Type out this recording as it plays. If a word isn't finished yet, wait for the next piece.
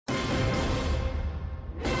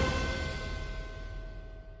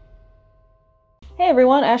Hey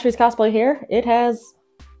everyone, Ashweez Cosplay here. It's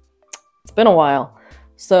been a while.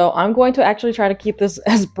 So I'm going to actually try to keep this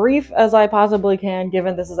as brief as I possibly can,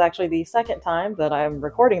 given this is actually the second time that I'm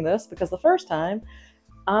recording this, because the first time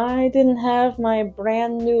I didn't have my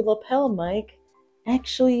brand new lapel mic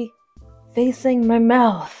actually facing my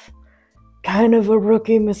mouth. Kind of a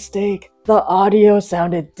rookie mistake. The audio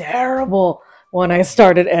sounded terrible when I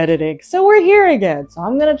started editing. So we're here again. So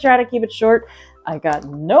I'm gonna try to keep it short. I got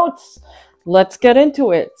notes. Let's get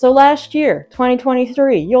into it. So last year,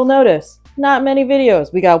 2023, you'll notice not many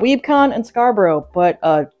videos. We got ko+con and Scarborough, but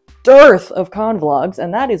a dearth of con vlogs,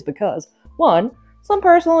 and that is because, one, some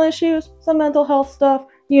personal issues, some mental health stuff.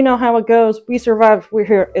 You know how it goes. We survived. We're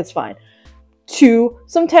here. It's fine. Two,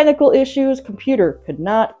 some technical issues. Computer could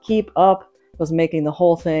not keep up. Was making the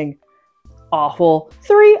whole thing awful.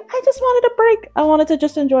 Three, I just wanted a break. I wanted to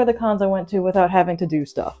just enjoy the cons I went to without having to do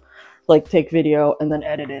stuff, like take video and then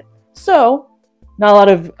edit it. So, not a lot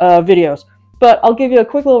of videos, but I'll give you a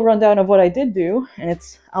quick little rundown of what I did do, and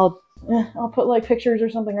I'll put like pictures or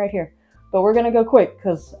something right here. But we're gonna go quick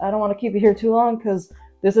because I don't want to keep you here too long because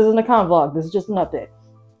this isn't a con vlog. This is just an update.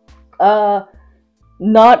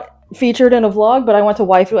 Not featured in a vlog, but I went to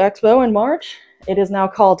Waifu Expo in March. It is now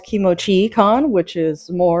called ko+con, which is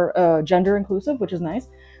more gender inclusive, which is nice.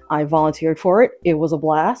 I volunteered for it. It was a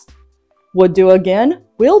blast. Would do again.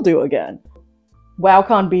 Will do again.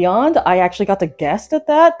 WowCon Beyond, I actually got to guest at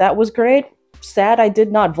that. That was great. Sad I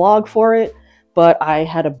did not vlog for it, but I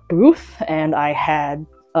had a booth and I had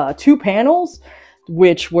 2 panels,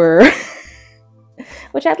 which had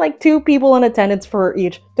like 2 people in attendance for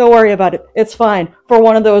each. Don't worry about it. It's fine. For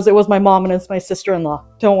one of those, it was my mom and it's my sister-in-law.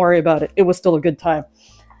 Don't worry about it. It was still a good time.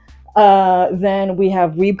 Then we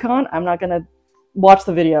have WeebCon. I'm not gonna watch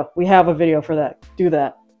the video. We have a video for that. Do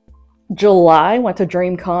that. July, went to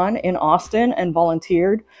DreamCon in Austin and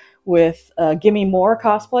volunteered with Gimme More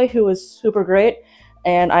Cosplay, who was super great.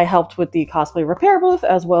 And I helped with the cosplay repair booth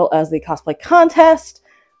as well as the cosplay contest.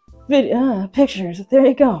 Pictures, there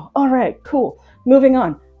you go. All right, cool. Moving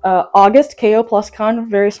on. August, ko+con,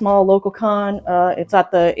 very small local con. It's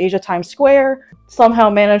at the Asia Times Square. Somehow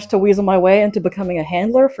managed to weasel my way into becoming a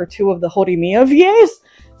handler for 2 of the Horimiya VAs.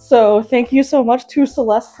 So thank you so much to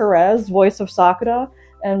Celeste Perez, voice of Sakura,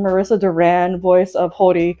 and Marissa Duran, voice of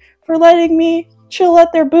Hori, for letting me chill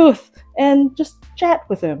at their booth and just chat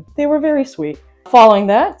with him. They were very sweet. Following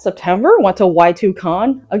that, September, went to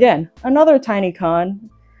Y2Con. Again, another tiny con.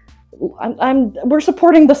 We're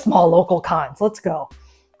supporting the small local cons. Let's go.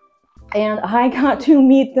 And I got to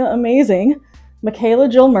meet the amazing Michaela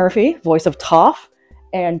Jill Murphy, voice of Toph,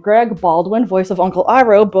 and Greg Baldwin, voice of Uncle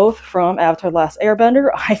Iroh, both from Avatar: The Last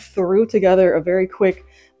Airbender. I threw together a very quick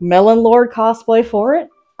Melon Lord cosplay for it.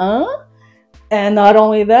 And not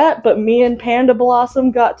only that, but me and Panda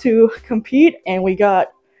Blossom got to compete, and we got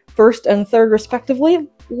 1st and 3rd respectively.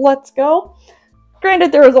 Let's go.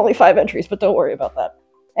 Granted, there was only 5 entries, but don't worry about that.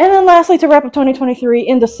 And then lastly, to wrap up 2023,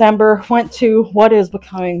 in December, went to what is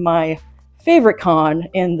becoming my favorite con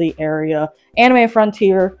in the area, Anime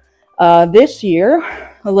Frontier. This year,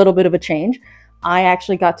 a little bit of a change. I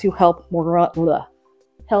actually got to help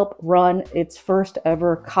run its first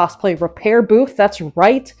ever cosplay repair booth. That's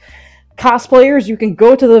right. Cosplayers, you can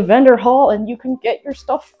go to the vendor hall and you can get your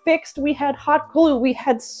stuff fixed. We had hot glue, we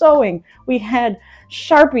had sewing, we had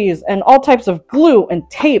Sharpies and all types of glue and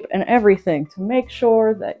tape and everything to make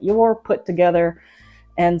sure that you're put together.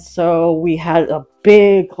 And so we had a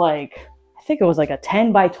big, I think it was like a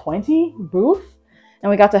 10 by 20 booth, and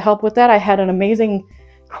we got to help with that. I had an amazing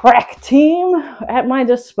crack team at my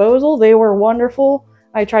disposal. They were wonderful.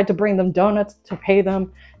 I tried to bring them donuts to pay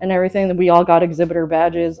them and everything. We all got exhibitor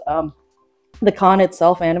badges. The con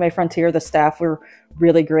itself, Anime Frontier, the staff were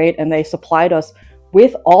really great, and they supplied us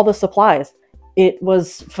with all the supplies. It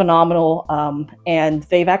was phenomenal, and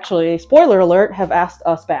they've actually, spoiler alert, have asked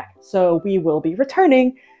us back. So we will be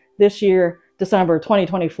returning this year, December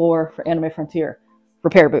 2024, for Anime Frontier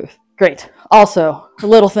repair booth. Great. Also, a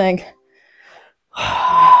little thing.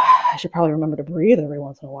 I should probably remember to breathe every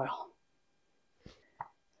once in a while.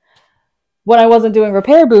 When I wasn't doing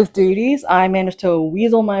repair booth duties, I managed to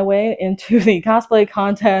weasel my way into the cosplay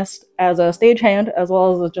contest as a stagehand, as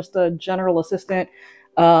well as just a general assistant.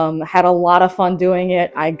 Had a lot of fun doing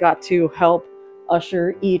it. I got to help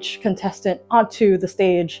usher each contestant onto the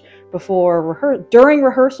stage during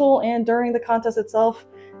rehearsal and during the contest itself.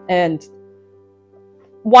 And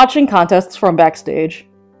watching contests from backstage,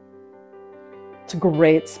 it's a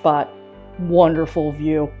great spot. Wonderful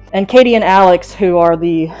view. And Katie and Alex, who are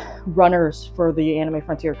the runners for the Anime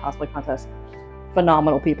Frontier cosplay contest,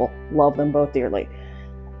 phenomenal people. Love them both dearly.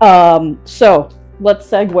 So let's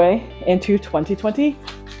segue into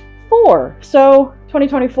 2024. So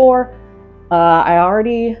 2024, I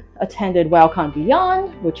already attended WowCon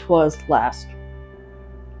Beyond, which was last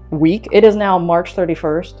week. It is now March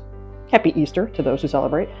 31st. Happy Easter to those who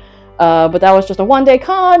celebrate. But that was just a one-day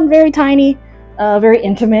con, very tiny, very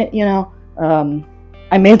intimate, you know.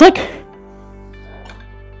 I made like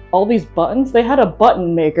all these buttons. They had a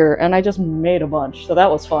button maker and I just made a bunch. So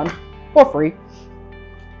that was fun for free.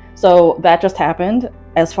 So that just happened.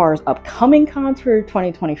 As far as upcoming cons for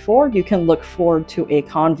 2024, you can look forward to a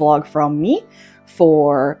con vlog from me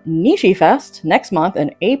for Nishi Fest next month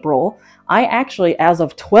in April. I actually, as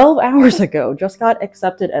of 12 hours ago, just got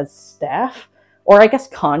accepted as staff, or I guess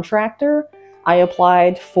contractor. I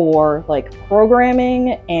applied for like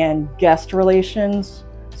programming and guest relations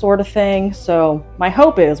sort of thing. So my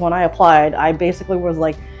hope is when I applied, I basically was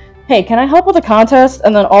like, hey, can I help with a contest?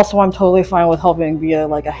 And then also I'm totally fine with helping via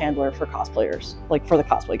like a handler for cosplayers, like for the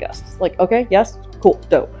cosplay guests. Like, okay, yes, cool,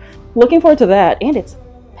 dope. Looking forward to that, and it's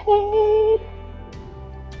paid.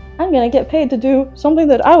 I'm gonna get paid to do something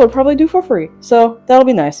that I would probably do for free. So that'll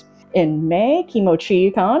be nice. In May,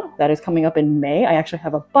 ko+con, that is coming up in May. I actually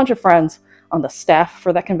have a bunch of friends on the staff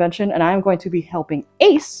for that convention, and I'm going to be helping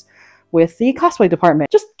Ace with the cosplay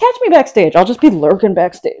department. Just catch me backstage. I'll just be lurking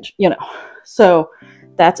backstage, you know. So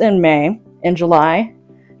that's in May. In July,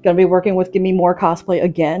 gonna be working with Give Me More Cosplay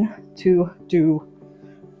again to do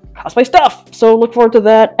cosplay stuff. So look forward to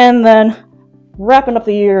that. And then wrapping up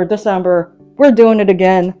the year, December, we're doing it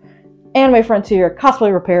again. Anime Frontier,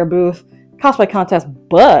 cosplay repair booth, cosplay contest,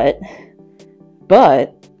 but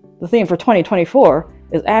the theme for 2024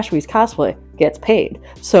 is Ashweez Cosplay gets paid.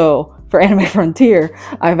 So for Anime Frontier,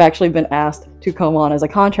 I've actually been asked to come on as a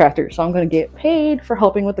contractor. So I'm gonna get paid for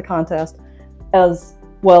helping with the contest as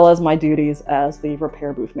well as my duties as the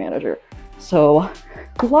repair booth manager. So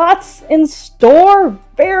lots in store,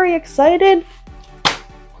 very excited.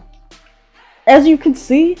 As you can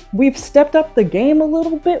see, we've stepped up the game a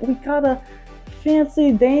little bit. We got a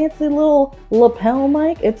fancy dancy little lapel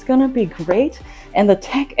mic. It's gonna be great. And the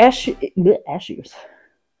tech issues.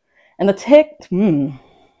 And the tech,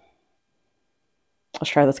 let's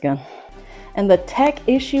try this again. And the tech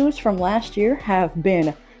issues from last year have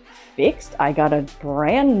been fixed. I got a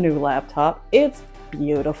brand new laptop. It's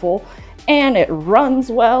beautiful and it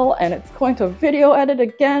runs well, and it's going to video edit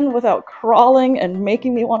again without crawling and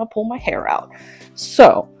making me want to pull my hair out.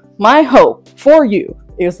 So my hope for you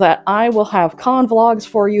is that I will have con vlogs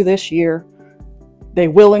for you this year. They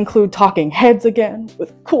will include talking heads again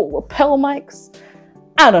with cool lapel mics.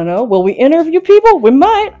 I don't know, will we interview people? We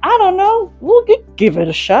might, I don't know, we'll give it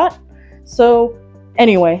a shot. So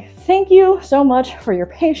anyway, thank you so much for your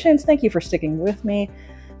patience. Thank you for sticking with me.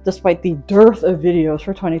 Despite the dearth of videos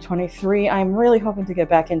for 2023, I'm really hoping to get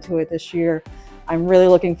back into it this year. I'm really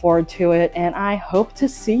looking forward to it, and I hope to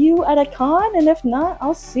see you at a con, and if not,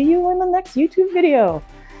 I'll see you in the next YouTube video.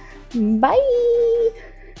 Bye!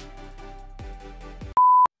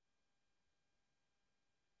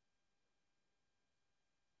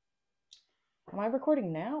 Am I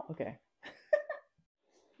recording now? Okay.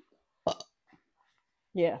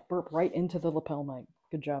 Yeah, burp right into the lapel mic.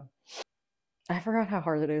 Good job. I forgot how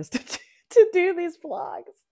hard it is to do these vlogs.